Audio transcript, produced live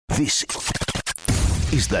This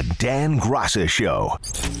is the Dan Graca Show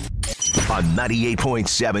on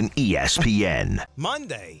 98.7 ESPN.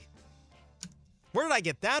 Monday? Where did I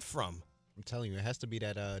get that from? I'm telling you, it has to be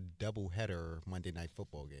that double-header Monday Night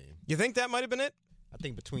Football game. You think that might have been it? I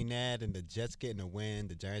think between that and the Jets getting a win,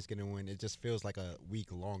 the Giants getting a win, it just feels like a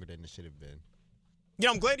week longer than it should have been. You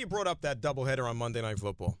know, I'm glad you brought up that doubleheader on Monday Night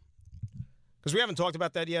Football because we haven't talked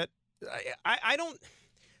about that yet. I don't –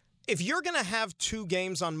 if you're going to have two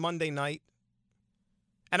games on Monday night,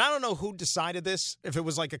 and I don't know who decided this, if it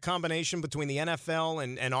was like a combination between the NFL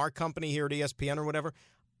and our company here at ESPN or whatever,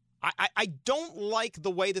 I don't like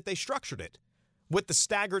the way that they structured it with the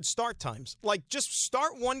staggered start times. Like, just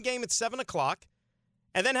start one game at 7 o'clock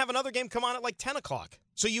and then have another game come on at like 10 o'clock.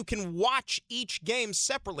 So you can watch each game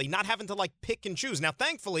separately, not having to like pick and choose. Now,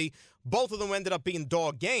 thankfully, both of them ended up being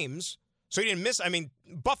dog games. So you didn't miss. I mean,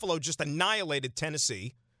 Buffalo just annihilated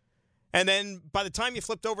Tennessee. And then by the time you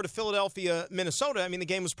flipped over to Philadelphia, Minnesota, I mean, the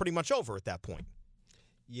game was pretty much over at that point.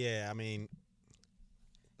 Yeah, I mean,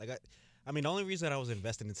 the only reason I was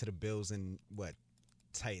invested into the Bills and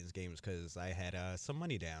Titans games because I had some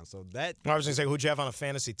money down. So that I was going to say, who'd you have on a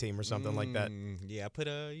fantasy team or something like that? Yeah, I put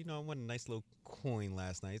I won a nice little coin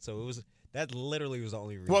last night. So that literally was the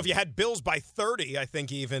only reason. Well, if you had Bills by 30, I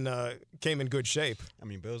think you even came in good shape. I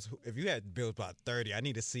mean, Bills. If you had Bills by 30, I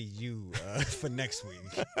need to see you for next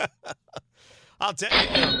week. I'll tell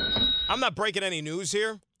you, I'm not breaking any news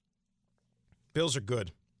here. Bills are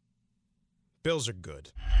good. Bills are good.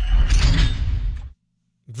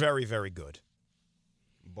 Very, very good.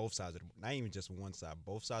 Both sides of the ball. Not even just one side.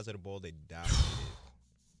 Both sides of the ball, they dominated.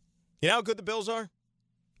 You know how good the Bills are?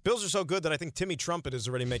 Bills are so good that I think Timmy Trumpet is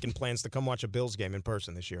already making plans to come watch a Bills game in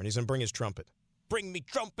person this year, and he's going to bring his trumpet. Bring me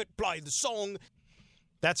trumpet, play the song.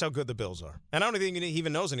 That's how good the Bills are. And I don't think he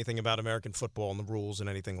even knows anything about American football and the rules and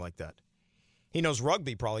anything like that. He knows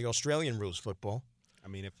rugby, probably Australian rules football. I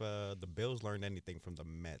mean, if the Bills learned anything from the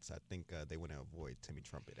Mets, I think they want to avoid Timmy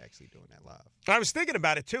Trumpet actually doing that live. I was thinking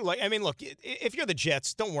about it, too. Look, if you're the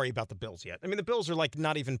Jets, don't worry about the Bills yet. I mean, the Bills are,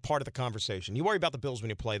 not even part of the conversation. You worry about the Bills when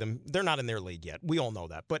you play them. They're not in their league yet. We all know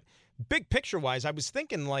that. But big picture-wise, I was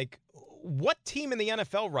thinking, what team in the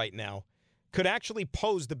NFL right now could actually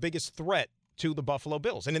pose the biggest threat to the Buffalo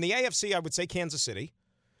Bills? And in the AFC, I would say Kansas City.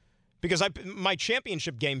 Because my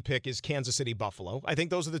championship game pick is Kansas City-Buffalo. I think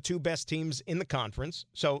those are the two best teams in the conference.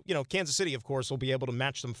 So, Kansas City, of course, will be able to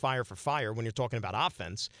match them fire for fire when you're talking about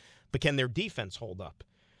offense. But can their defense hold up?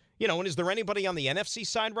 And is there anybody on the NFC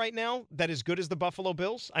side right now that is good as the Buffalo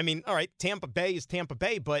Bills? I mean, all right, Tampa Bay is Tampa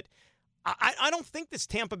Bay, but I don't think this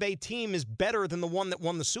Tampa Bay team is better than the one that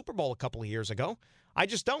won the Super Bowl a couple of years ago. I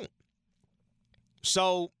just don't.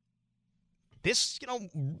 So this,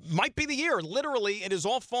 might be the year. Literally, it has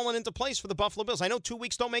all fallen into place for the Buffalo Bills. I know 2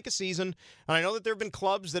 weeks don't make a season, and I know that there have been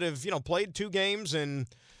clubs that have, played two games and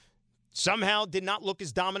somehow did not look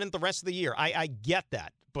as dominant the rest of the year. I get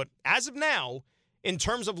that. But as of now, in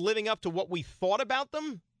terms of living up to what we thought about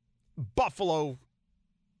them, Buffalo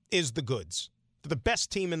is the goods. They're the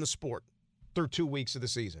best team in the sport through 2 weeks of the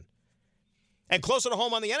season. And closer to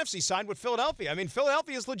home on the NFC side with Philadelphia. I mean,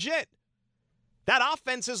 Philadelphia is legit. That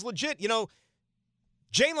offense is legit.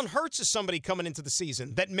 Jalen Hurts is somebody coming into the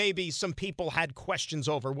season that maybe some people had questions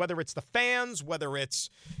over, whether it's the fans, whether it's,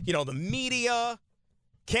 the media.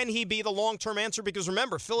 Can he be the long-term answer? Because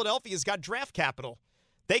remember, Philadelphia's got draft capital.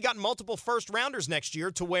 They got multiple first-rounders next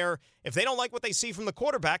year to where if they don't like what they see from the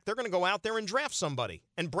quarterback, they're going to go out there and draft somebody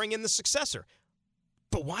and bring in the successor.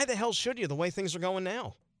 But why the hell should you the way things are going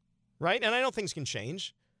now? Right? And I know things can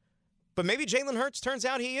change. But maybe Jalen Hurts turns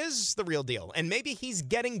out he is the real deal. And maybe he's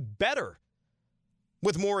getting better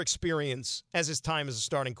with more experience as his time as a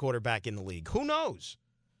starting quarterback in the league. Who knows?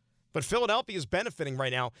 But Philadelphia is benefiting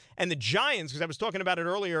right now. And the Giants, because I was talking about it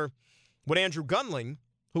earlier with Andrew Gunling,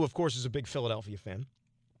 who, of course, is a big Philadelphia fan. And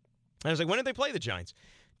I was like, when did they play the Giants?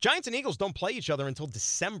 Giants and Eagles don't play each other until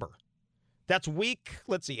December. That's week,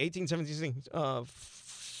 17,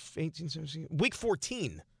 week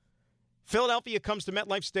 14. Philadelphia comes to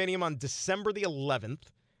MetLife Stadium on December the 11th.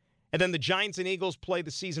 And then the Giants and Eagles play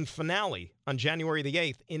the season finale on January the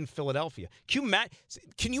 8th in Philadelphia.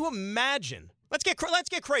 Can you imagine? Let's get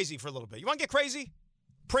crazy for a little bit. You want to get crazy?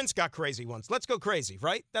 Prince got crazy once. Let's go crazy,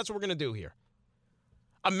 right? That's what we're going to do here.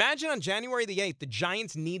 Imagine on January the 8th, the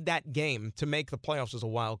Giants need that game to make the playoffs as a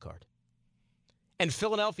wild card. And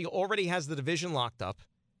Philadelphia already has the division locked up.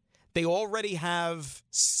 They already have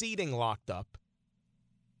seeding locked up.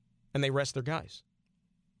 And they rest their guys.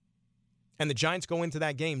 And the Giants go into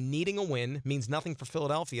that game needing a win, means nothing for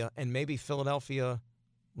Philadelphia, and maybe Philadelphia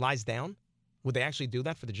lies down. Would they actually do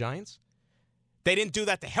that for the Giants? They didn't do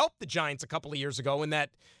that to help the Giants a couple of years ago in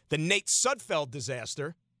the Nate Sudfeld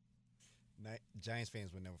disaster. Giants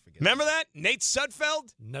fans would never forget. Remember that? Nate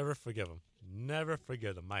Sudfeld? Never forgive them. Never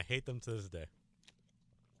forgive them. I hate them to this day.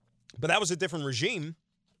 But that was a different regime.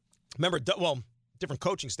 Remember, different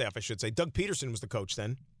coaching staff, I should say. Doug Peterson was the coach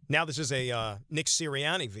then. Now this is a Nick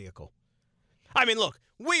Sirianni vehicle. I mean, look,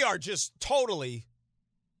 we are just totally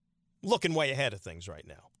looking way ahead of things right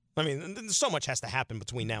now. I mean, so much has to happen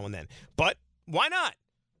between now and then. But why not?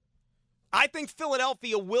 I think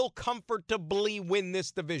Philadelphia will comfortably win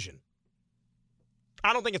this division.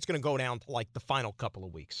 I don't think it's going to go down to like the final couple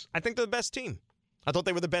of weeks. I think they're the best team. I thought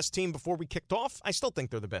they were the best team before we kicked off. I still think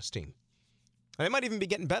they're the best team. And they might even be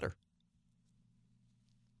getting better.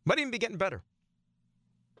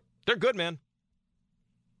 They're good, man.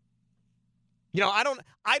 You know,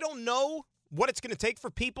 I don't know what it's going to take for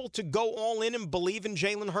people to go all in and believe in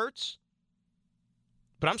Jalen Hurts.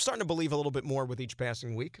 But I'm starting to believe a little bit more with each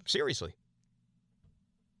passing week. Seriously.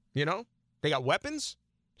 You know, they got weapons.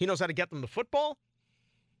 He knows how to get them the football.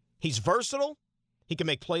 He's versatile. He can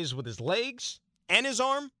make plays with his legs and his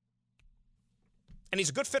arm. And he's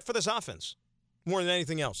a good fit for this offense more than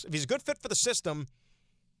anything else. If he's a good fit for the system,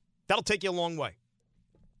 that'll take you a long way.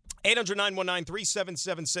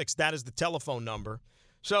 800-919-3776. That is the telephone number.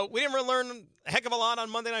 So we didn't really learn a heck of a lot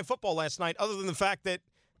on Monday Night Football last night other than the fact that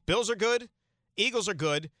Bills are good, Eagles are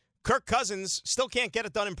good, Kirk Cousins still can't get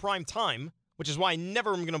it done in prime time, which is why I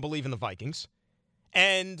never am going to believe in the Vikings.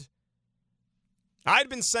 And I'd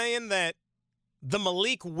been saying that the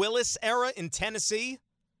Malik Willis era in Tennessee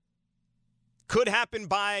could happen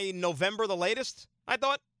by November the latest. I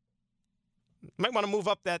thought might want to move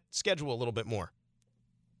up that schedule a little bit more.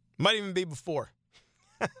 Might even be before.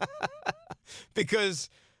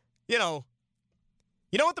 Because, you know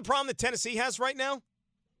what the problem that Tennessee has right now?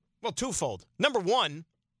 Well, twofold. Number one,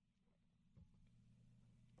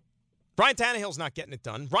 Ryan Tannehill's not getting it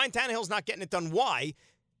done. Ryan Tannehill's not getting it done. Why?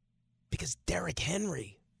 Because Derrick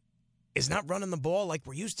Henry is not running the ball like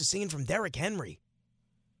we're used to seeing from Derrick Henry.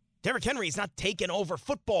 Derrick Henry is not taking over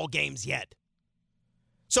football games yet.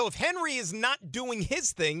 So if Henry is not doing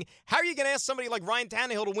his thing, how are you going to ask somebody like Ryan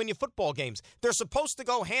Tannehill to win you football games? They're supposed to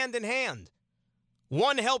go hand in hand.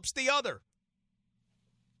 One helps the other.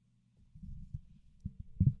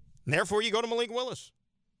 And therefore, you go to Malik Willis.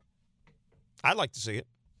 I'd like to see it.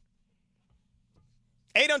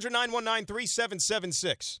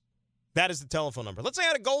 800-919-3776. That is the telephone number. Let's say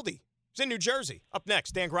hi to Goldie. He's in New Jersey. Up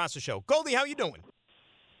next, Dan Grassa Show. Goldie, how you doing?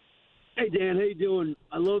 Hey, Dan. How you doing?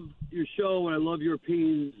 I love your show, and I love your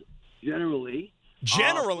opinions generally.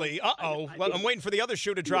 Generally? Uh-oh. I'm waiting for the other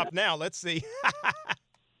shoe to drop now. Let's see.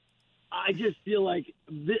 I just feel like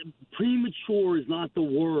premature is not the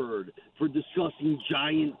word for discussing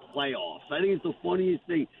giant playoffs. I think it's the funniest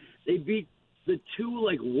thing. They beat the two,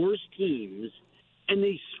 worst teams, and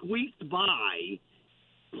they squeaked by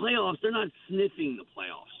playoffs. They're not sniffing the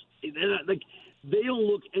playoffs. They're not, they don't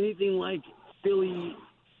look anything like Philly.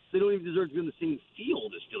 They don't even deserve to be on the same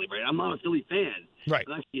field as Philly, right? I'm not a Philly fan. Right.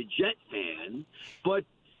 I'm actually a Jet fan. But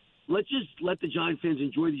let's just let the Giants fans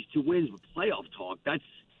enjoy these two wins with playoff talk. That's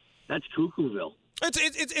Cuckooville.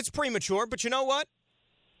 It's premature, but you know what?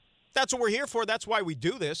 That's what we're here for. That's why we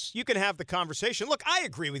do this. You can have the conversation. Look, I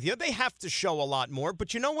agree with you. They have to show a lot more.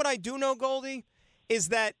 But you know what I do know, Goldie? Is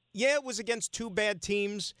that, yeah, it was against two bad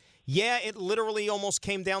teams. Yeah, it literally almost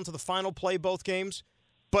came down to the final play both games.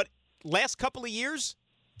 But last couple of years,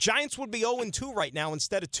 Giants would be 0-2 right now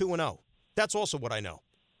instead of 2-0. That's also what I know.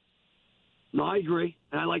 No, I agree.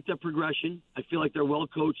 And I like that progression. I feel like they're well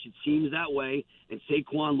coached. It seems that way. And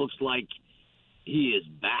Saquon looks like he is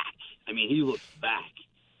back. I mean, he looks back.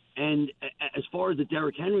 And as far as the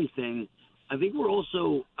Derrick Henry thing, I think we're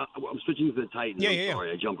also I'm switching to the Titans. Yeah.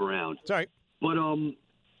 Sorry, I jump around. Sorry. But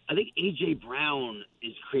I think A.J. Brown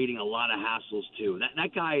is creating a lot of hassles, too.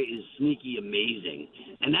 That guy is sneaky amazing.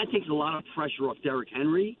 And that takes a lot of pressure off Derrick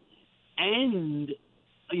Henry. And,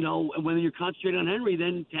 when you're concentrating on Henry,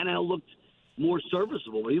 then Tannehill looked more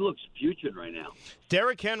serviceable, but he looks putrid right now.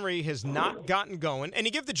 Derrick Henry has not gotten going, and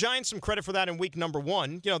you give the Giants some credit for that in week number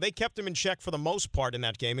 1. They kept him in check for the most part in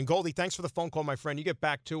that game. And Goldie, thanks for the phone call, my friend. You get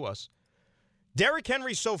back to us. Derrick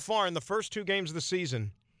Henry so far in the first 2 games of the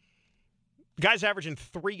season, the guy's averaging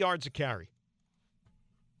 3 yards a carry.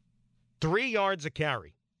 3 yards a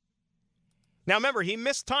carry. Now remember, he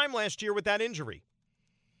missed time last year with that injury.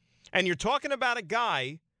 And you're talking about a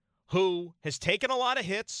guy who has taken a lot of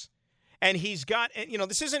hits And he's got,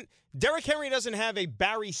 Derrick Henry doesn't have a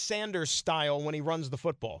Barry Sanders style when he runs the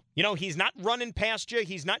football. He's not running past you.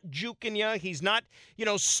 He's not juking you. He's not,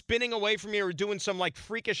 spinning away from you or doing some like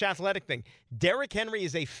freakish athletic thing. Derrick Henry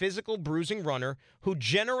is a physical bruising runner who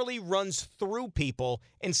generally runs through people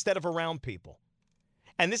instead of around people.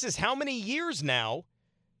 And this is how many years now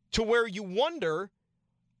to where you wonder,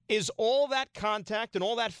 is all that contact and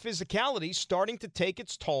all that physicality starting to take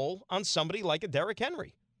its toll on somebody like a Derrick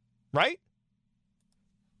Henry? Right?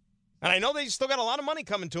 And I know they still got a lot of money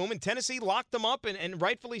coming to him, and Tennessee locked him up, and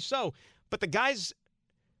rightfully so. But the guy's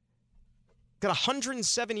got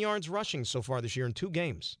 107 yards rushing so far this year in 2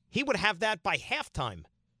 games. He would have that by halftime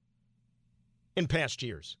in past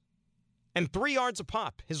years. And 3 yards a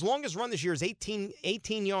pop. His longest run this year is 18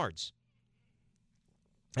 yards.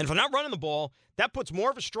 And if I'm not running the ball, that puts more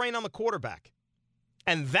of a strain on the quarterback.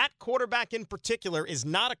 And that quarterback in particular is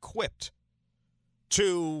not equipped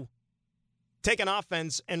to take an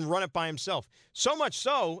offense and run it by himself. So much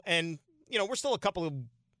so, and, we're still a couple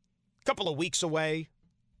of weeks away,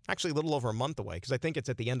 actually a little over a month away, because I think it's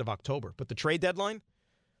at the end of October. But the trade deadline,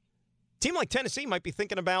 a team like Tennessee might be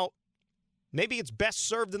thinking about maybe it's best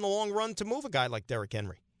served in the long run to move a guy like Derrick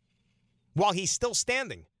Henry while he's still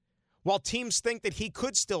standing, while teams think that he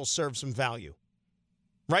could still serve some value,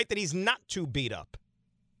 right? That he's not too beat up.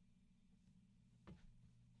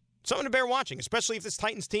 Something to bear watching, especially if this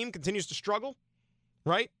Titans team continues to struggle,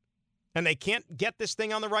 right? And they can't get this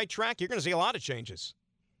thing on the right track. You're going to see a lot of changes,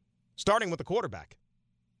 starting with the quarterback.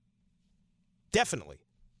 Definitely.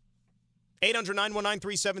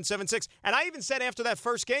 800-919-3776. And I even said after that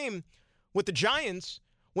first game with the Giants,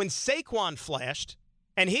 when Saquon flashed,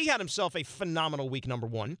 and he had himself a phenomenal week number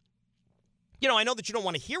 1. I know that you don't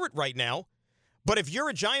want to hear it right now, but if you're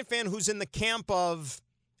a Giant fan who's in the camp of,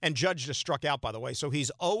 and Judge just struck out, by the way, so he's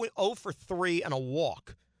 0 for 3 and a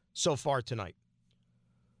walk so far tonight.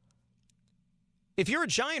 If you're a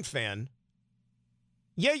Giant fan,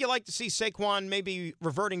 yeah, you like to see Saquon maybe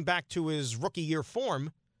reverting back to his rookie year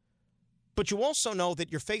form, but you also know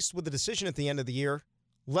that you're faced with a decision at the end of the year,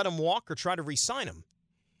 let him walk or try to re-sign him.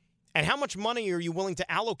 And how much money are you willing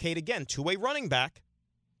to allocate, again, to a running back?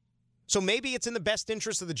 So maybe it's in the best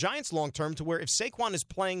interest of the Giants long-term to where if Saquon is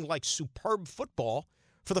playing like superb football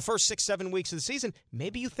for the first 6-7 weeks of the season,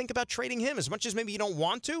 maybe you think about trading him as much as maybe you don't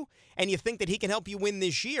want to, and you think that he can help you win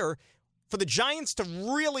this year. For the Giants to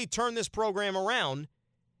really turn this program around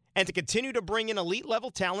and to continue to bring in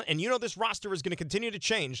elite-level talent, and this roster is going to continue to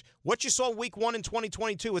change. What you saw week 1 in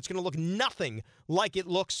 2022, it's going to look nothing like it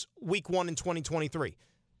looks week 1 in 2023.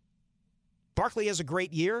 Barkley has a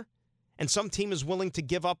great year, and some team is willing to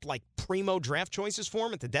give up like primo draft choices for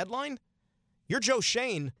him at the deadline. You're Joe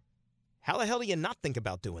Shane. How the hell do you not think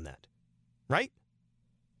about doing that? Right?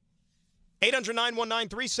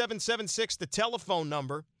 800-919-3776, the telephone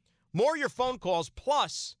number. More of your phone calls,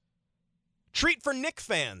 plus treat for Knick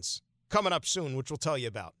fans coming up soon, which we'll tell you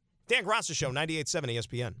about. Dan Graca Show, 98.7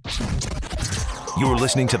 ESPN. You're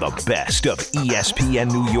listening to the best of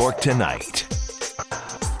ESPN New York tonight.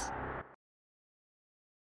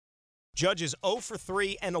 Judge is 0 for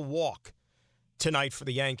 3 and a walk tonight for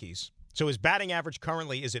the Yankees. So his batting average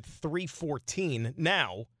currently is at .314.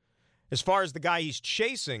 Now, as far as the guy he's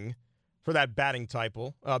chasing for that batting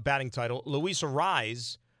title, Luis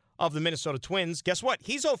Arraez of the Minnesota Twins, guess what?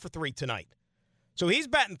 He's 0 for 3 tonight. So he's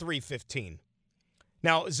batting .315.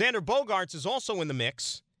 Now, Xander Bogaerts is also in the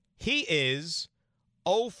mix. He is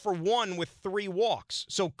 0 for 1 with 3 walks.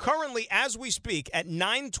 So currently, as we speak, at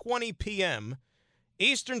 9:20 p.m.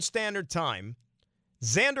 Eastern Standard Time,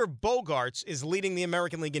 Xander Bogaerts is leading the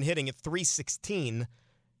American League in hitting at .316.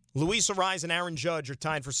 Luis Arraez and Aaron Judge are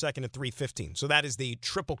tied for second at .315. So that is the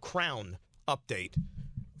Triple Crown update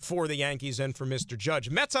for the Yankees and for Mr. Judge.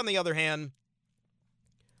 Mets, on the other hand,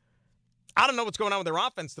 I don't know what's going on with their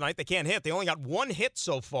offense tonight. They can't hit. They only got 1 hit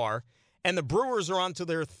so far, and the Brewers are on to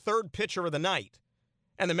their 3rd pitcher of the night.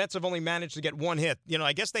 And the Mets have only managed to get 1 hit.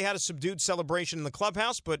 I guess they had a subdued celebration in the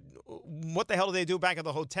clubhouse, but what the hell do they do back at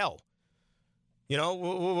the hotel?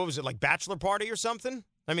 What was it, like bachelor party or something?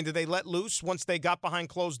 I mean, did they let loose once they got behind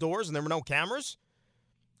closed doors and there were no cameras?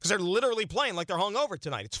 Because they're literally playing like they're hungover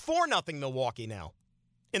tonight. It's 4-0 Milwaukee now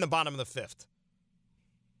in the bottom of the 5th.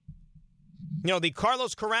 The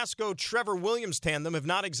Carlos Carrasco-Trevor Williams tandem have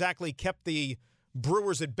not exactly kept the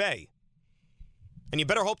Brewers at bay. And you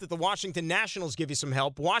better hope that the Washington Nationals give you some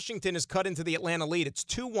help. Washington has cut into the Atlanta lead. It's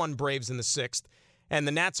 2-1 Braves in the 6th. And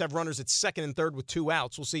the Nats have runners at 2nd and 3rd with 2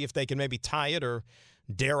 outs. We'll see if they can maybe tie it or,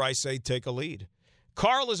 dare I say, take a lead.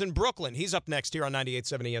 Carl is in Brooklyn. He's up next here on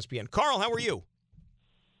 98.7 ESPN. Carl, how are you?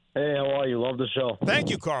 Hey, how are you? Love the show. Thank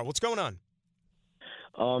you, Carl. What's going on?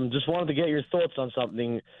 Just wanted to get your thoughts on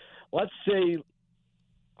something. Let's say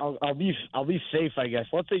I'll be safe, I guess.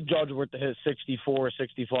 Let's say Judge were to hit 64 or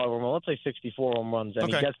 65 home runs. Let's say 64 home runs,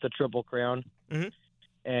 and he gets the Triple Crown. Mm-hmm.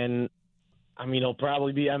 And, I mean, he'll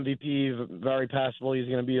probably be MVP, very passable. He's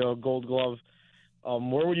going to be a Gold Glove.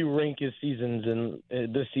 Where would you rank his seasons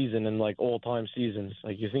this season in, like, all-time seasons?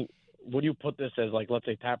 Like, you think, would you put this as, like, let's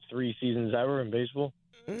say top 3 seasons ever in baseball?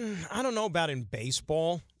 I don't know about in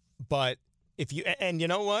baseball, but if you – and you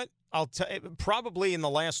know what? I'll tell probably in the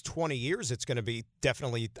last 20 years it's going to be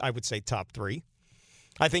definitely, I would say, top 3.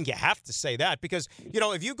 I think you have to say that because,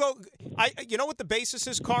 if you go – you know what the basis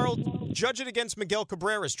is, Carl? Judge it against Miguel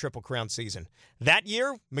Cabrera's Triple Crown season. That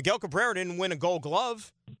year, Miguel Cabrera didn't win a Gold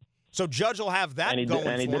Glove. So Judge will have that going for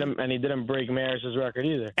him. And he didn't break Maris's record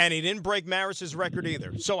either. And he didn't break Maris's record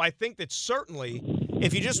either. So I think that certainly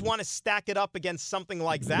if you just want to stack it up against something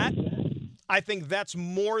like that, I think that's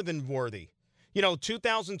more than worthy.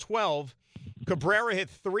 2012, Cabrera hit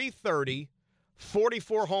 330,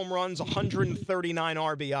 44 home runs, 139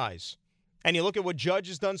 RBIs. And you look at what Judge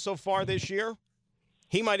has done so far this year,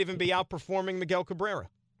 he might even be outperforming Miguel Cabrera.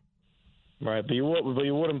 Right, but you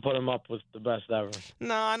wouldn't put him up with the best ever.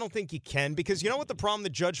 No, I don't think you can because you know what the problem the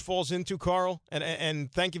Judge falls into, Carl?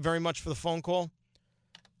 And thank you very much for the phone call.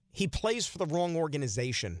 He plays for the wrong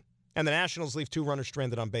organization. And the Nationals leave 2 runners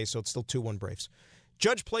stranded on base, so it's still 2-1 Braves.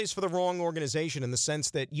 Judge plays for the wrong organization in the sense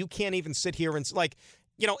that you can't even sit here and,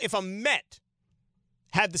 if a Met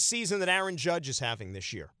had the season that Aaron Judge is having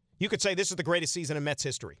this year, you could say this is the greatest season in Mets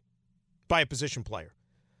history by a position player.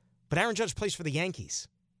 But Aaron Judge plays for the Yankees.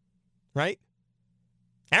 Right?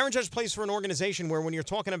 Aaron Judge plays for an organization where when you're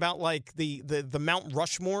talking about like the Mount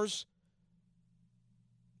Rushmores,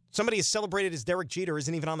 somebody as celebrated as Derek Jeter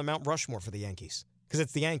isn't even on the Mount Rushmore for the Yankees because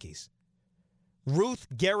it's the Yankees. Ruth,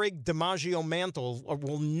 Gehrig, DiMaggio, Mantle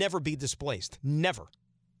will never be displaced. Never.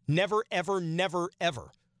 Never, ever, never,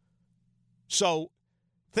 ever. So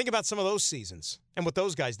think about some of those seasons and what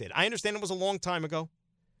those guys did. I understand it was a long time ago,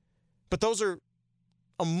 but those are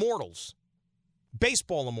immortals.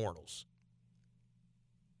 Baseball immortals.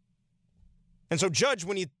 And so, Judge,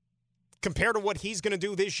 when you compare to what he's going to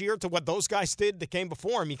do this year to what those guys did that came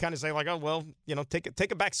before him, you kind of say, like, oh, well,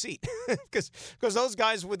 take a back seat. Because those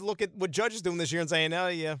guys would look at what Judge is doing this year and saying, oh,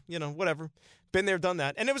 yeah, whatever. Been there, done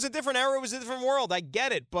that. And it was a different era. It was a different world. I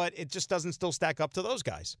get it, but it just doesn't still stack up to those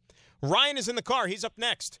guys. Ryan is in the car. He's up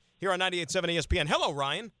next here on 98.7 ESPN. Hello,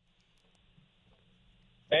 Ryan.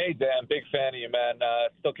 Hey, Dan, big fan of you, man.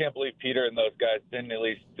 Still can't believe Peter and those guys didn't at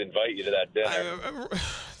least invite you to that dinner.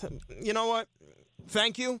 You know what?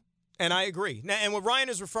 Thank you, and I agree. Now, and what Ryan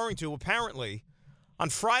is referring to, apparently, on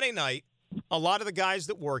Friday night, a lot of the guys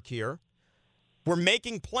that work here were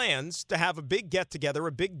making plans to have a big get-together,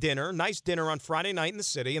 a big dinner, nice dinner on Friday night in the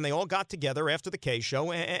city, and they all got together after the K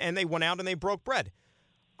show, and they went out and they broke bread.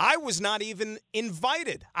 I was not even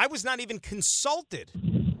invited. I was not even consulted.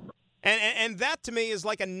 And that, to me, is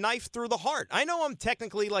like a knife through the heart. I know I'm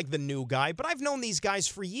technically like the new guy, but I've known these guys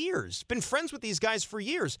for years, been friends with these guys for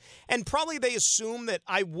years. And probably they assume that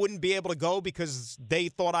I wouldn't be able to go because they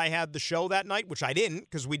thought I had the show that night, which I didn't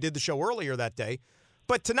because we did the show earlier that day.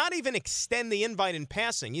 But to not even extend the invite in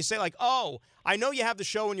passing, you say like, oh, I know you have the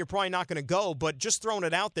show and you're probably not going to go, but just throwing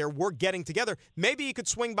it out there, we're getting together. Maybe you could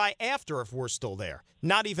swing by after if we're still there.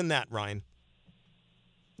 Not even that, Ryan.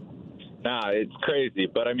 Nah, it's crazy.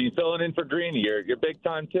 But, I mean, filling in for Greeny, you're big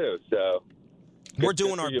time, too. So we're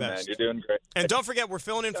doing our best. Man. You're doing great. And don't forget, we're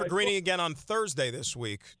filling in for Greeny again on Thursday this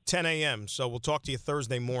week, 10 a.m. So we'll talk to you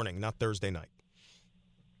Thursday morning, not Thursday night.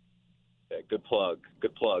 Yeah, good plug.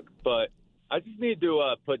 Good plug. But I just need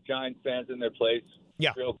to put Giants fans in their place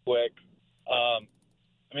real quick. I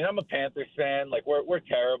mean, I'm a Panthers fan. Like, we're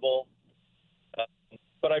terrible.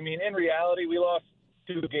 But, I mean, in reality, we lost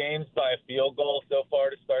 2 games by a field goal so far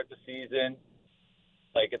to start the season,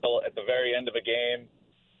 like at the very end of a game.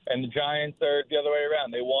 And the Giants are the other way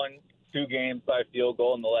around. They won 2 games by a field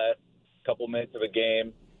goal in the last couple minutes of a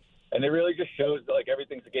game. And it really just shows that, like,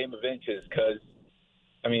 everything's a game of inches because,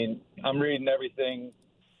 I mean, I'm reading everything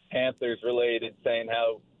Panthers related, saying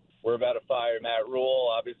how we're about to fire Matt Rule.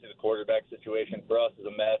 Obviously, the quarterback situation for us is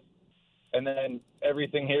a mess. And then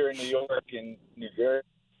everything here in New York and New Jersey,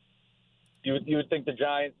 you would think the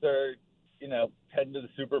Giants are, heading to the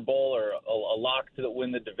Super Bowl or a lock to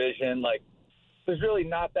win the division. Like, there's really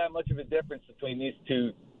not that much of a difference between these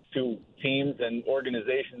two teams and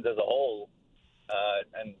organizations as a whole.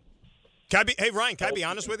 Ryan, can I be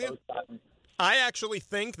honest with you? I actually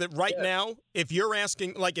think that right now, if you're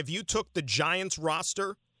asking, like, if you took the Giants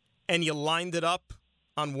roster and you lined it up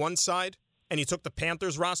on one side and you took the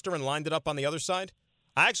Panthers roster and lined it up on the other side,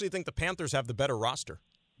 I actually think the Panthers have the better roster.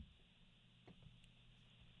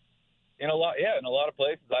 In a lot of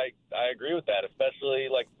places, I agree with that, especially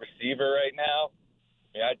like receiver right now.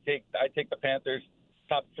 I'd take the Panthers'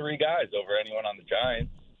 top 3 guys over anyone on the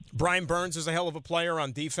Giants. Brian Burns is a hell of a player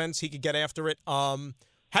on defense. He could get after it.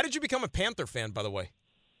 How did you become a Panther fan, by the way?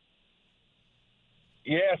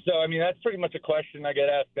 Yeah, so that's pretty much a question I get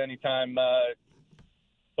asked anytime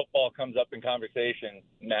football comes up in conversation.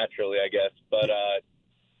 Naturally, I guess. But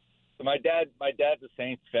so my dad's a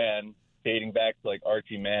Saints fan, dating back to like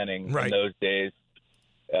Archie Manning in those days.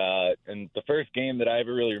 And the first game that I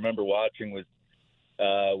ever really remember watching was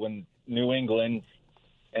when New England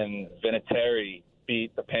and Vinatieri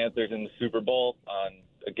beat the Panthers in the Super Bowl on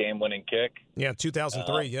a game-winning kick. Yeah,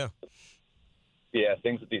 2003, yeah. Yeah,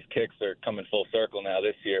 things with these kicks are coming full circle now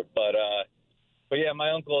this year. But yeah,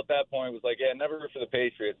 my uncle at that point was like, yeah, never root for the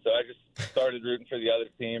Patriots. So I just started rooting for the other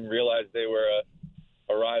team, realized they were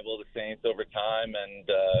a rival of the Saints over time,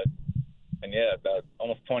 and yeah, about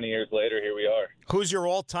almost 20 years later, here we are. Who's your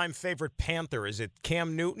all-time favorite Panther? Is it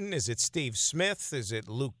Cam Newton? Is it Steve Smith? Is it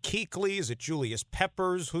Luke Kuechly? Is it Julius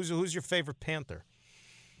Peppers? Who's your favorite Panther?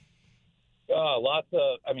 Lots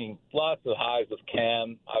of highs with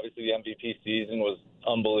Cam. Obviously, the MVP season was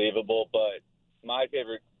unbelievable, but my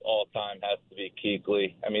favorite all-time has to be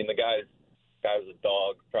Kuechly. The guy was a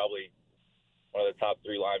dog, probably one of the top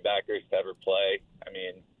 3 linebackers to ever play.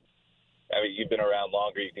 You've been around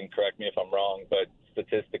longer. You can correct me if I'm wrong, but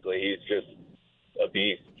statistically, he's just a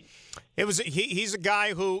beast. He's a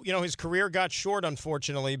guy who, his career got short,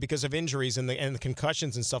 unfortunately, because of injuries and the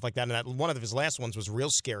concussions and stuff like that. And one of his last ones was real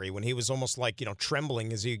scary when he was almost like,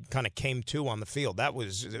 trembling as he kind of came to on the field. That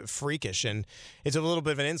was freakish, and it's a little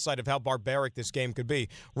bit of an insight of how barbaric this game could be.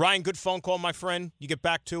 Ryan, good phone call, my friend. You get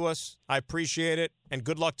back to us. I appreciate it, and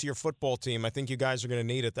good luck to your football team. I think you guys are going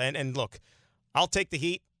to need it. And look, I'll take the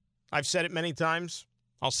heat. I've said it many times.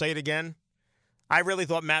 I'll say it again. I really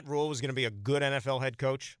thought Matt Rule was going to be a good NFL head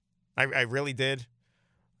coach. I really did.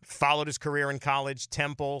 Followed his career in college,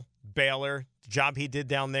 Temple, Baylor. The job he did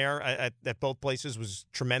down there at both places was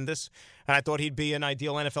tremendous. And I thought he'd be an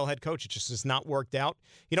ideal NFL head coach. It just has not worked out.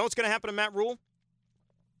 You know what's going to happen to Matt Rule?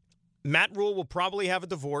 Matt Rule will probably have a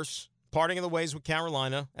divorce, parting of the ways with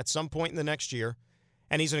Carolina at some point in the next year.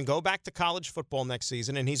 And he's going to go back to college football next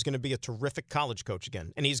season, and he's going to be a terrific college coach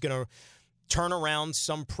again. And he's going to turn around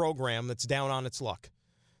some program that's down on its luck.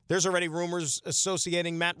 There's already rumors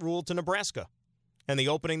associating Matt Rule to Nebraska and the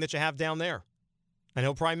opening that you have down there. And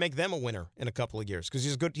he'll probably make them a winner in a couple of years because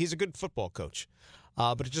he's a good football coach.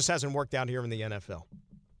 But it just hasn't worked out here in the NFL.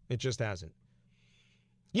 It just hasn't.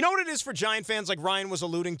 You know what it is for Giant fans, like Ryan was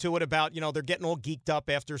alluding to it about, they're getting all geeked up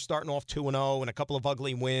after starting off 2-0 and a couple of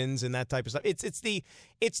ugly wins and that type of stuff. It's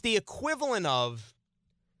the equivalent of,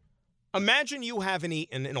 imagine you haven't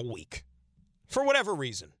eaten in a week for whatever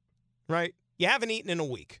reason, right? You haven't eaten in a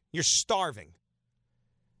week. You're starving.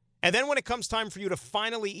 And then when it comes time for you to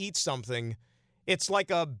finally eat something, it's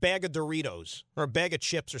like a bag of Doritos or a bag of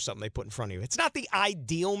chips or something they put in front of you. It's not the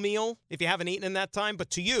ideal meal if you haven't eaten in that time,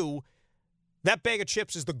 but to you, that bag of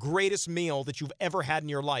chips is the greatest meal that you've ever had in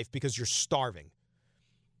your life because you're starving.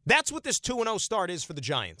 That's what this 2-0 start is for the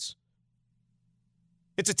Giants.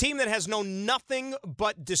 It's a team that has known nothing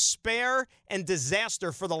but despair and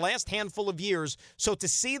disaster for the last handful of years. So to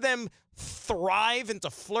see them thrive and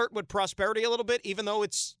to flirt with prosperity a little bit, even though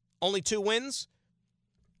it's only 2 wins,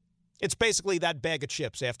 it's basically that bag of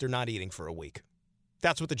chips after not eating for a week.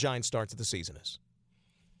 That's what the Giants start to the season is.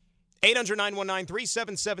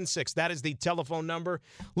 800-919-3776. That is the telephone number.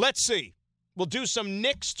 Let's see. We'll do some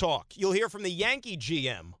Knicks talk. You'll hear from the Yankee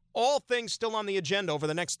GM. All things still on the agenda over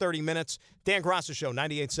the next 30 minutes. Dan Graca Show,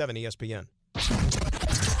 98.7 ESPN.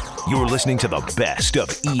 You're listening to the best of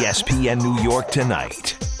ESPN New York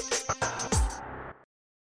tonight.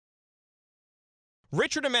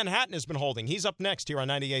 Richard in Manhattan has been holding. He's up next here on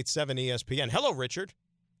 98.7 ESPN. Hello, Richard.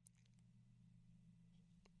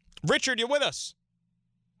 Richard, you're with us.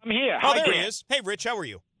 I'm here. Oh, there he is. Hey, Rich, how are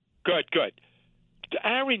you? Good.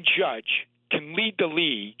 Aaron Judge can lead the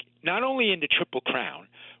league not only in the Triple Crown,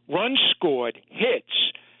 runs scored,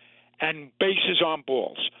 hits, and bases on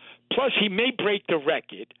balls. Plus, he may break the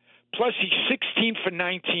record. Plus, he's 16 for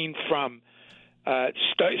 19 from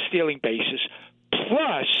stealing bases.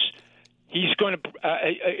 Plus,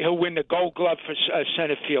 he'll win the Gold Glove for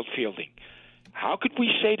center field fielding. How could we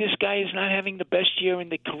say this guy is not having the best year in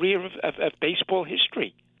the career of baseball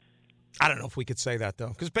history? I don't know if we could say that, though,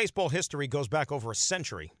 because baseball history goes back over a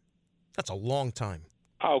century. That's a long time.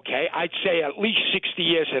 Okay, I'd say at least 60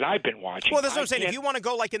 years that I've been watching. Well, that's what I'm saying. If you want to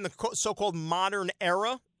go like in the so-called modern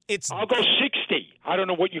era, I'll go 60. I don't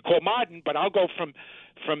know what you call modern, but I'll go from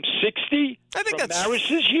 60. I think from that's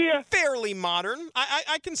Maris's year. fairly modern.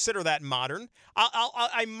 I consider that modern.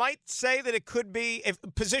 I might say that it could be if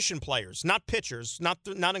position players, not pitchers, not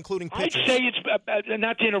including pitchers. I'd say it's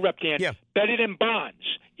not to interrupt, Dan. Yeah. Better than Bonds,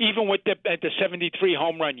 even with the 73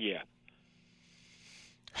 home run year,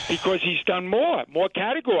 because he's done more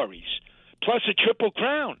categories, plus a triple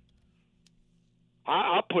crown.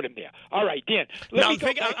 I'll put him there. All right, Dan.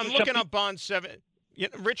 I'm looking up Bonds 7.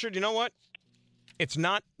 Richard, you know what? It's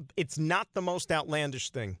not the most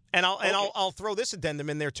outlandish thing. And I'll throw this addendum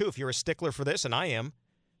in there too if you're a stickler for this, and I am.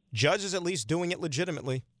 Judge is at least doing it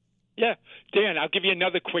legitimately. Yeah. Dan, I'll give you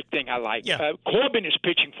another quick thing I like. Yeah. Corbin is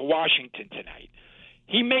pitching for Washington tonight.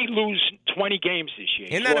 He may lose 20 games this year.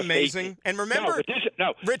 Isn't that amazing? 18. And remember,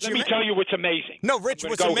 Rich, let me tell you what's amazing. No, Rich,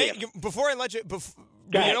 what's amazing? Before I let you,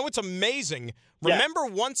 you know what's amazing? Remember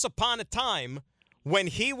once upon a time when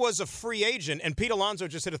he was a free agent and Pete Alonso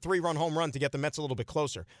just hit a 3-run home run to get the Mets a little bit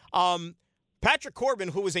closer. Patrick Corbin,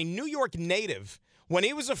 who was a New York native, when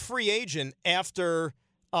he was a free agent after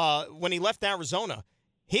when he left Arizona,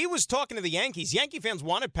 he was talking to the Yankees. Yankee fans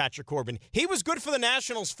wanted Patrick Corbin. He was good for the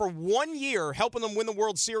Nationals for 1 year, helping them win the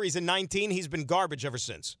World Series in 19. He's been garbage ever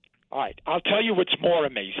since. All right. I'll tell you what's more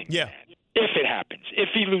amazing than that. If it happens, if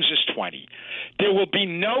he loses 20, there will be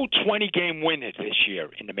no 20-game winner this year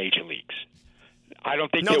in the major leagues. I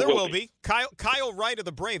don't think there will be. Kyle Wright of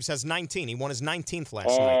the Braves has 19. He won his 19th last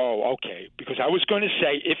night. Oh, okay. Because I was going to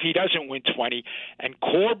say if he doesn't win 20 and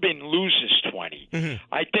Corbin loses 20,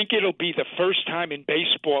 I think it'll be the first time in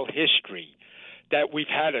baseball history that we've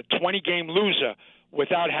had a 20-game loser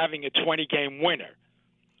without having a 20-game winner.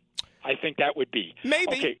 I think that would be.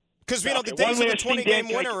 Maybe. Because, the days of the 20-game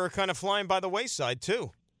winner are kind of flying by the wayside,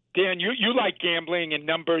 too. Dan, you like gambling and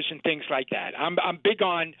numbers and things like that. I'm big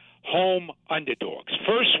on home underdogs.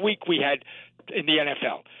 First week we had in the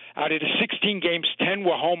NFL, out of the 16 games, 10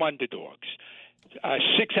 were home underdogs.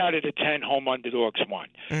 6 out of the 10 home underdogs won.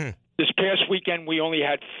 This past weekend we only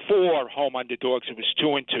had 4 home underdogs. It was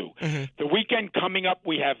 2 and 2. The weekend coming up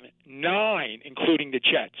we have 9, including the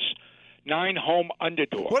Jets. 9 home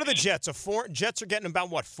underdogs. What are the Jets? Jets are getting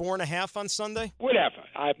about, 4.5 on Sunday? Whatever.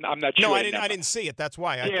 I'm not sure. No, I didn't see it. That's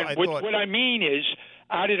why. I thought. What I mean is,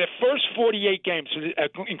 out of the first 48 games,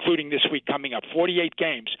 including this week coming up, 48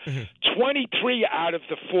 games, 23 out of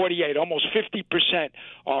the 48, almost 50%,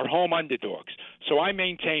 are home underdogs. So I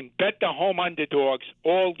maintain bet the home underdogs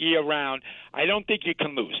all year round. I don't think you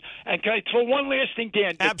can lose. And can I throw one last thing,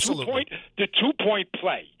 Dan? Absolutely. The two-point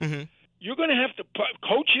play. You're going to have to –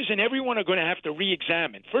 coaches and everyone are going to have to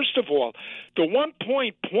re-examine. First of all, the 1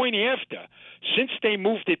 point after, since they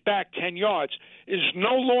moved it back 10 yards, is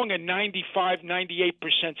no longer 95, 98%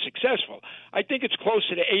 successful. I think it's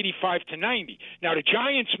closer to 85 to 90. Now, the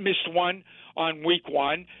Giants missed one on week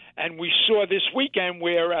 1, and we saw this weekend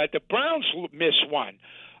where the Browns missed one.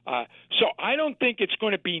 So I don't think it's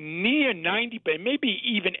going to be near 90, but maybe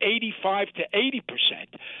even 85 to 80%,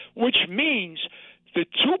 which means – the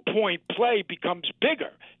two-point play becomes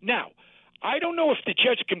bigger. Now, I don't know if the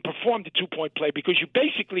Jets can perform the two-point play because you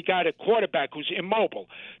basically got a quarterback who's immobile.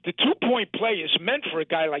 The two-point play is meant for a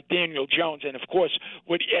guy like Daniel Jones and, of course,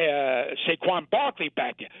 with Saquon Barkley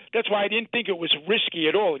back there. That's why I didn't think it was risky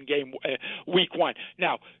at all in week 1.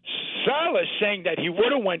 Now, Saleh saying that he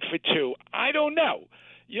would have went for 2, I don't know.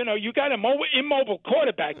 You got an immobile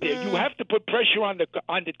quarterback there. You have to put pressure on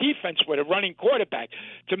the defense with a running quarterback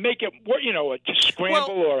to make it, a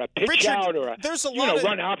scramble or a pitch Richard, out or a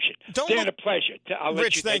run option. Dan, a pleasure. I'll let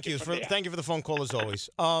Rich, you thank you for the phone call as always.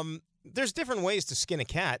 There's different ways to skin a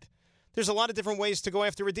cat. There's a lot of different ways to go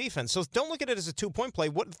after a defense. So don't look at it as a 2-point play.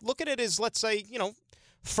 Look at it as, let's say,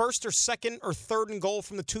 first or second or third and goal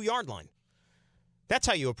from the 2-yard line. That's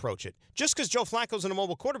how you approach it. Just because Joe Flacco's an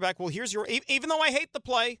immobile quarterback, well, here's your – even though I hate the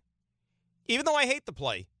play,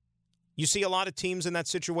 you see a lot of teams in that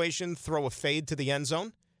situation throw a fade to the end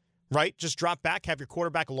zone, right? Just drop back, have your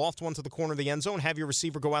quarterback loft one to the corner of the end zone, have your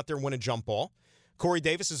receiver go out there and win a jump ball. Corey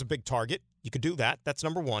Davis is a big target. You could do that. That's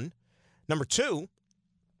number 1. Number 2,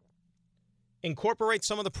 incorporate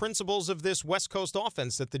some of the principles of this West Coast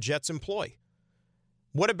offense that the Jets employ.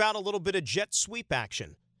 What about a little bit of jet sweep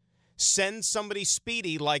action? Send somebody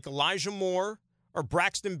speedy like Elijah Moore or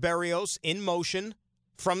Braxton Berrios in motion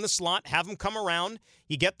from the slot. Have him come around.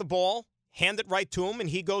 You get the ball, hand it right to him, and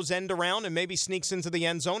he goes end around and maybe sneaks into the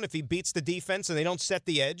end zone. If he beats the defense and they don't set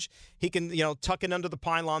the edge, he can, tuck it under the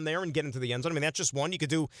pylon there and get into the end zone. I mean, that's just one. You could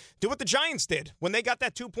do what the Giants did when they got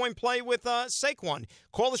that 2-point play with Saquon.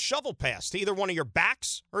 Call a shovel pass to either one of your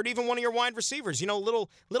backs or even one of your wide receivers. Little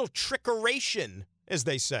trickeration as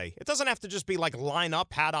they say. It doesn't have to just be like line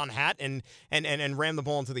up, hat on hat, and ram the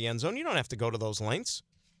ball into the end zone. You don't have to go to those lengths.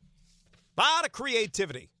 A lot of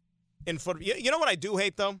creativity in football. You know what I do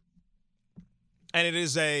hate, though? And it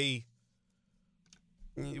is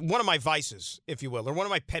one of my vices, if you will, or one of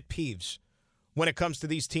my pet peeves when it comes to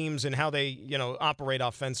these teams and how they, operate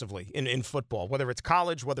offensively in football, whether it's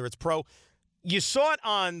college, whether it's pro. You saw it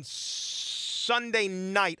on Sunday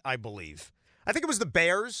night, I believe. I think it was the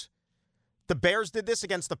Bears. The Bears did this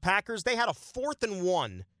against the Packers. They had a 4th and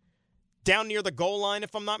 1 down near the goal line,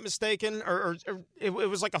 if I'm not mistaken. Or it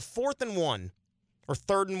was like a 4th and 1 or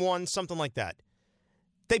 3rd and 1, something like that.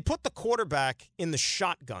 They put the quarterback in the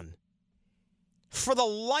shotgun. For the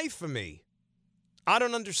life of me, I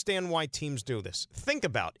don't understand why teams do this. Think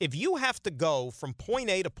about if you have to go from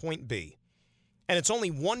point A to point B, and it's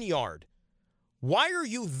only 1 yard, why are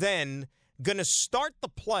you then going to start the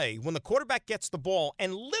play when the quarterback gets the ball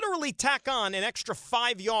and literally tack on an extra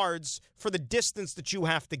 5 yards for the distance that you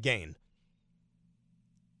have to gain?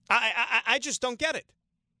 I just don't get it.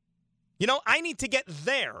 I need to get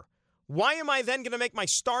there. Why am I then going to make my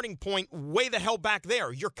starting point way the hell back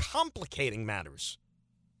there? You're complicating matters.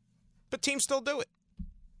 But teams still do it.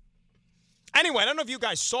 Anyway, I don't know if you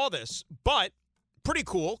guys saw this, but pretty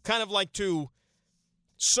cool. Kind of like to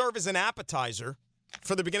serve as an appetizer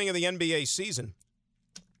for the beginning of the NBA season.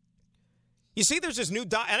 You see there's this new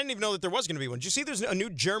I didn't even know that there was going to be one. Did you see there's a new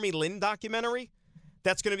Jeremy Lin documentary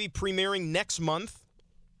that's going to be premiering next month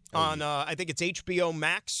on, I think it's HBO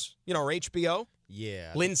Max, or HBO?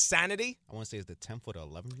 Yeah. Linsanity. I want to say it's the 10th or the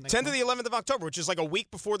 11th next 10th month? to the 11th of October, which is like a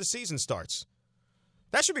week before the season starts.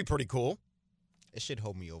 That should be pretty cool. It should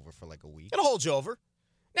hold me over for like a week. It'll hold you over.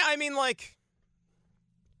 Now,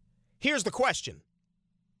 here's the question.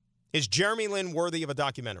 Is Jeremy Lin worthy of a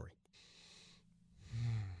documentary?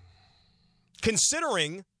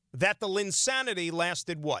 Considering that the Linsanity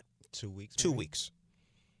lasted what? 2 weeks. 2 weeks.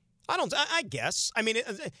 I guess.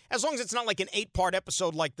 As long as it's not like an 8-part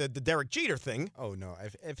episode like the Derek Jeter thing. Oh, no.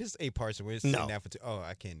 If it's 8 parts and we're sitting down for 2,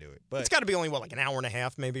 I can't do it. But it's got to be only, like an hour and a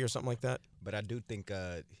half maybe or something like that? But I do think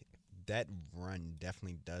that run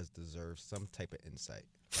definitely does deserve some type of insight.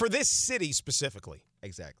 For this city specifically.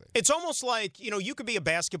 Exactly. It's almost like, you could be a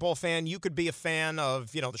basketball fan. You could be a fan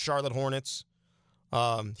of, the Charlotte Hornets,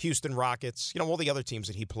 Houston Rockets, all the other teams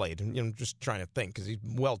that he played. And, just trying to think because he's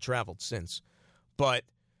well-traveled since. But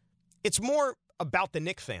it's more about the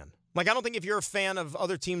Knick fan. I don't think if you're a fan of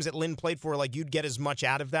other teams that Lin played for, you'd get as much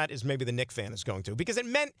out of that as maybe the Knick fan is going to. Because it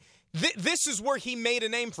meant this is where he made a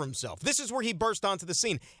name for himself. This is where he burst onto the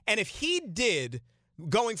scene. And if he did,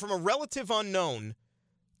 going from a relative unknown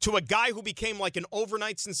to a guy who became like an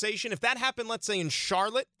overnight sensation, if that happened, let's say, in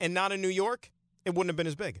Charlotte and not in New York, it wouldn't have been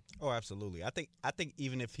as big. Oh, absolutely. I think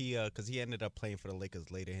even if he, because he ended up playing for the Lakers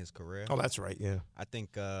later in his career. Oh, that's right, yeah. I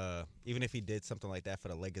think even if he did something like that for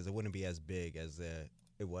the Lakers, it wouldn't be as big as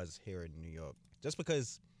it was here in New York. Just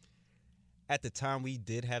because at the time we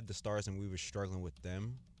did have the stars and we were struggling with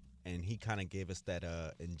them, and he kind of gave us that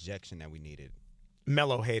injection that we needed.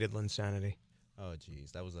 Melo hated Linsanity. Oh,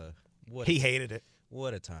 geez. That was he hated it.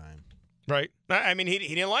 What a time. Right.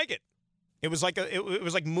 He didn't like it. It was like it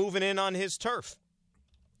was like moving in on his turf.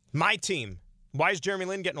 My team. Why is Jeremy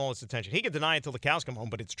Lin getting all this attention? He can deny it till the cows come home,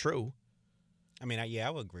 but it's true. I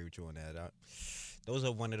would agree with you on that. Those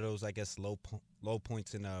are one of those, I guess, low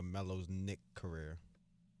points in Melo's Knick career.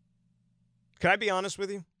 Can I be honest with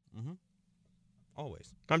you? Mm-hmm.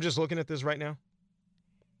 Always. I'm just looking at this right now.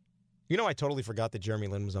 I totally forgot that Jeremy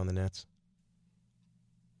Lin was on the Nets.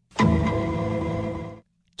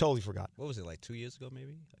 Totally forgot. What was it, like 2 years ago,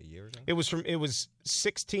 maybe? A year ago? It was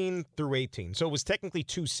 16 through 18. So it was technically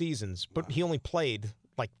 2 seasons, but he only played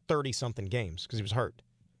like 30-something games because he was hurt.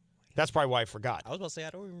 That's probably why I forgot. I was about to say, I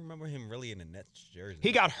don't even remember him really in the Nets jersey.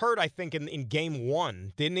 He got hurt, I think, in game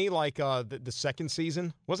 1, didn't he? Like the second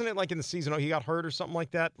season? Wasn't it like in the season he got hurt or something like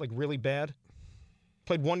that? Like really bad?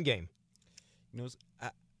 Played 1 game.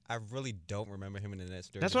 I really don't remember him in the Nets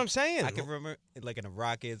jersey. That's what I'm saying. I can remember like in the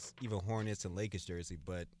Rockets, even Hornets and Lakers jersey,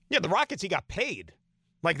 but yeah, the Rockets he got paid.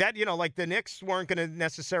 Like that, like the Knicks weren't going to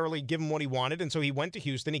necessarily give him what he wanted, and so he went to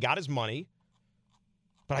Houston. He got his money.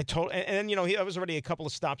 But and he was already a couple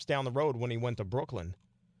of stops down the road when he went to Brooklyn.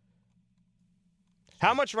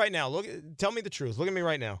 How much right now? Tell me the truth. Look at me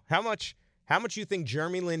right now. How much you think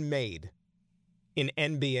Jeremy Lin made in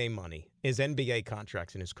NBA money, his NBA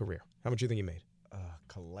contracts in his career? How much do you think he made?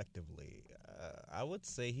 Collectively, I would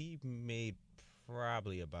say he made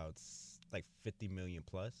probably about like 50 million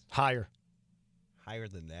plus. Higher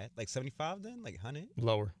than that, like 75 then, like 100.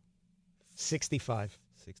 Lower, 65.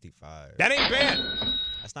 65. That ain't bad.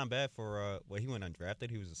 That's not bad for he went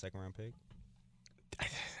undrafted. He was a second round pick.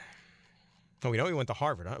 Oh, we know he went to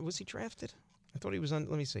Harvard. Was he drafted? I thought he was let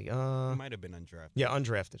me see. He might have been undrafted. Yeah,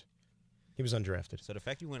 undrafted. He was undrafted. So the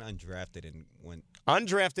fact he went undrafted and went...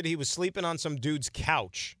 Undrafted, he was sleeping on some dude's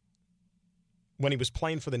couch when he was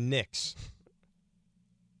playing for the Knicks.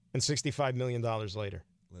 And $65 million later.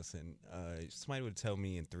 Listen, somebody would tell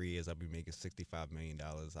me in 3 years I'll be making $65 million.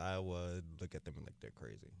 I would look at them like they're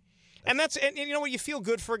crazy. And you know what? You feel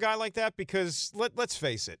good for a guy like that because let's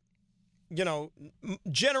face it. You know,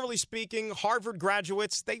 generally speaking, Harvard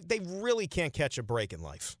graduates, they really can't catch a break in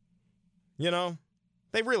life. You know?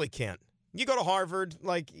 They really can't. You go to Harvard,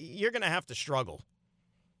 like, you're going to have to struggle.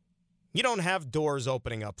 You don't have doors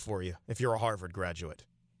opening up for you if you're a Harvard graduate.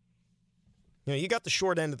 You know, you got the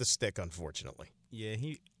short end of the stick, unfortunately. Yeah,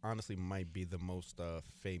 he honestly might be the most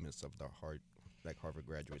famous of the Harvard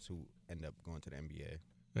graduates who end up going to the NBA.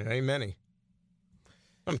 There ain't many.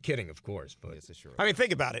 I'm kidding, of course, but yes, sure. I mean,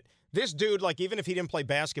 think about it. This dude, like, even if he didn't play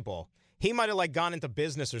basketball, he might have like gone into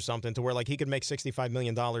business or something to where like he could make $65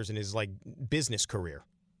 million in his like business career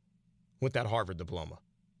with that Harvard diploma.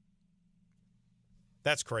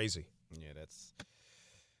 That's crazy. Yeah, that's.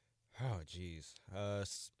 Oh, jeez.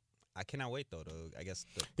 I cannot wait though. I guess.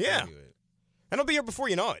 Yeah, and it'll be here before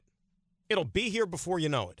you know it. It'll be here before you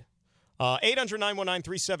know it.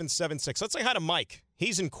 800-919-3776. Let's say hi to Mike.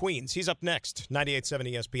 He's in Queens. He's up next.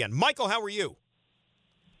 98.7 ESPN. Michael, how are you?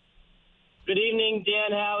 Good evening,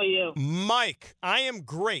 Dan. How are you? Mike, I am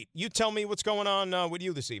great. You tell me what's going on with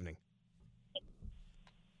you this evening.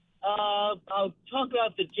 I'll talk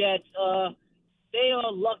about the Jets. They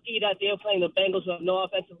are lucky that they're playing the Bengals who have no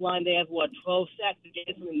offensive line. They have, 12 sacks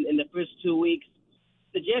against them in the first 2 weeks.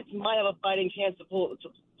 The Jets might have a fighting chance to pull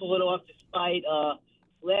it off despite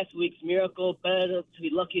last week's miracle. Better to be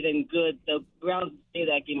lucky than good. The Browns gave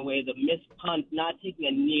that game away. The missed punt, not taking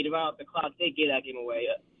a knee to round out the clock, they gave that game away.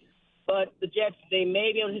 But the Jets, they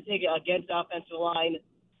may be able to take it against the offensive line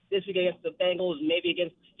this week against the Bengals, maybe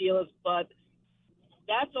against the Steelers. But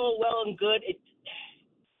that's all well and good.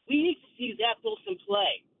 We need to see Zach Wilson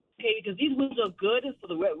play, okay, because these wins are good for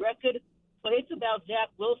the record, but it's about Zach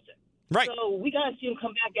Wilson. Right. So we got to see him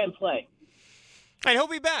come back and play. And he'll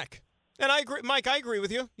be back. And I agree, Mike, I agree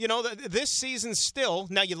with you. You know, this season still,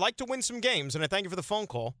 now you'd like to win some games, and I thank you for the phone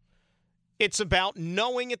call. It's about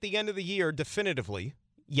knowing at the end of the year definitively,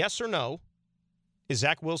 yes or no, is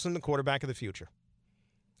Zach Wilson the quarterback of the future?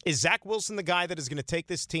 Is Zach Wilson the guy that is going to take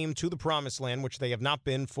this team to the promised land, which they have not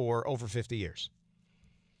been for over 50 years?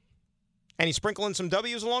 And he's sprinkling some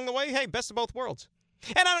W's along the way. Hey, best of both worlds.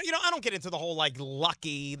 And I don't get into the whole like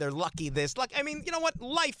lucky, they're lucky this, luck. I mean, you know what?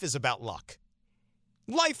 Life is about luck.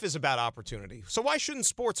 Life is about opportunity. So why shouldn't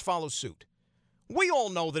sports follow suit? We all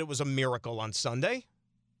know that it was a miracle on Sunday.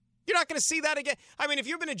 You're not going to see that again. I mean, if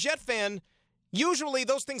you've been a Jet fan, usually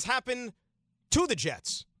those things happen to the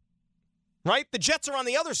Jets, right? The Jets are on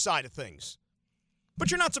the other side of things. But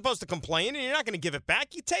you're not supposed to complain, and you're not going to give it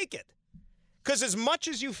back. You take it. Because as much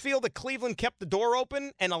as you feel that Cleveland kept the door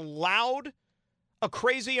open and allowed a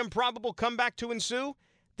crazy, improbable comeback to ensue,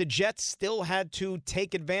 the Jets still had to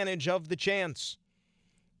take advantage of the chance.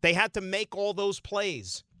 They had to make all those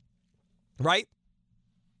plays, right?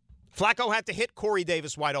 Flacco had to hit Corey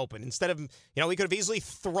Davis wide open instead of, he could have easily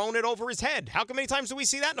thrown it over his head. How many times do we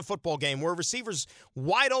see that in a football game where a receiver's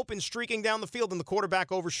wide open streaking down the field and the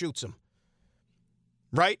quarterback overshoots him?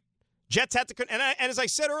 Right? Jets had to, and as I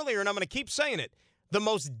said earlier, and I'm going to keep saying it, the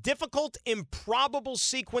most difficult, improbable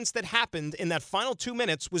sequence that happened in that final 2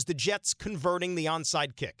 minutes was the Jets converting the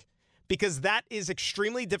onside kick. Because that is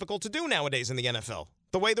extremely difficult to do nowadays in the NFL,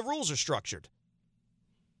 the way the rules are structured.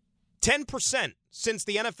 10% since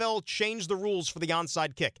the NFL changed the rules for the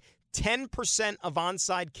onside kick. 10% of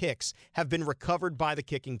onside kicks have been recovered by the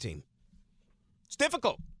kicking team. It's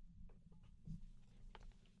difficult.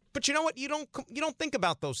 But you know what? You don't think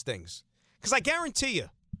about those things. Because I guarantee you,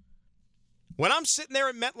 when I'm sitting there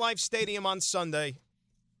at MetLife Stadium on Sunday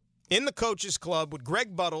in the Coaches Club with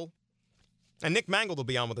Greg Buttle, and Nick Mangold will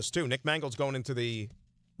be on with us too. Nick Mangold's going into the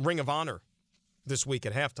Ring of Honor this week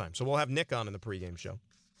at halftime. So we'll have Nick on in the pregame show.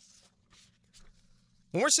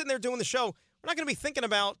 When we're sitting there doing the show, we're not going to be thinking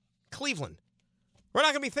about Cleveland. We're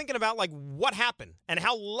not going to be thinking about like what happened and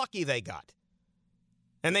how lucky they got.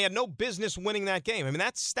 And they had no business winning that game. I mean,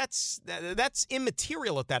 that's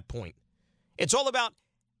immaterial at that point. It's all about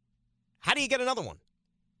how do you get another one?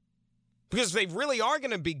 Because if they really are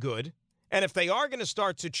going to be good, and if they are going to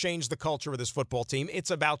start to change the culture of this football team,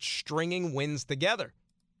 it's about stringing wins together.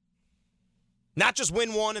 Not just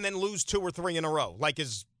win one and then lose 2 or 3 in a row, like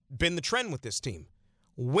has been the trend with this team.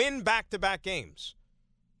 Win back-to-back games.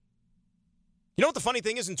 You know what the funny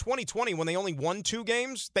thing is? In 2020, when they only won 2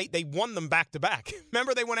 games, they won them back-to-back.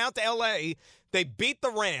 Remember, they went out to L.A., they beat the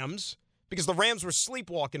Rams because the Rams were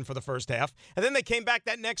sleepwalking for the first half, and then they came back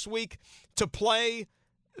that next week to play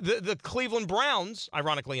the Cleveland Browns,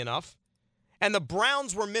 ironically enough, and the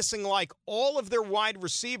Browns were missing like all of their wide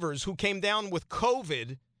receivers who came down with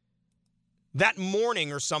COVID that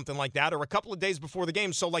morning or something like that, or a couple of days before the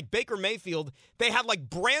game. So like Baker Mayfield, they had like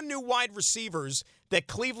brand new wide receivers that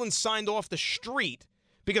Cleveland signed off the street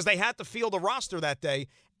because they had to field a roster that day.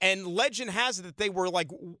 And legend has it that they were like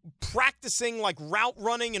practicing like route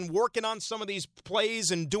running and working on some of these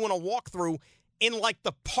plays and doing a walkthrough in like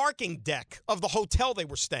the parking deck of the hotel they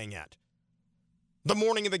were staying at the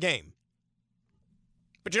morning of the game.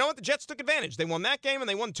 But you know what? The Jets took advantage. They won that game and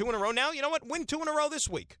they won 2 in a row. Now, you know what? Win 2 in a row this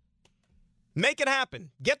week. Make it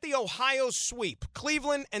happen. Get the Ohio sweep.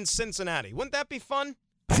 Cleveland and Cincinnati. Wouldn't that be fun?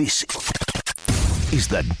 This is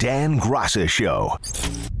the Dan Graca Show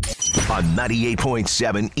on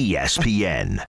 98.7 ESPN.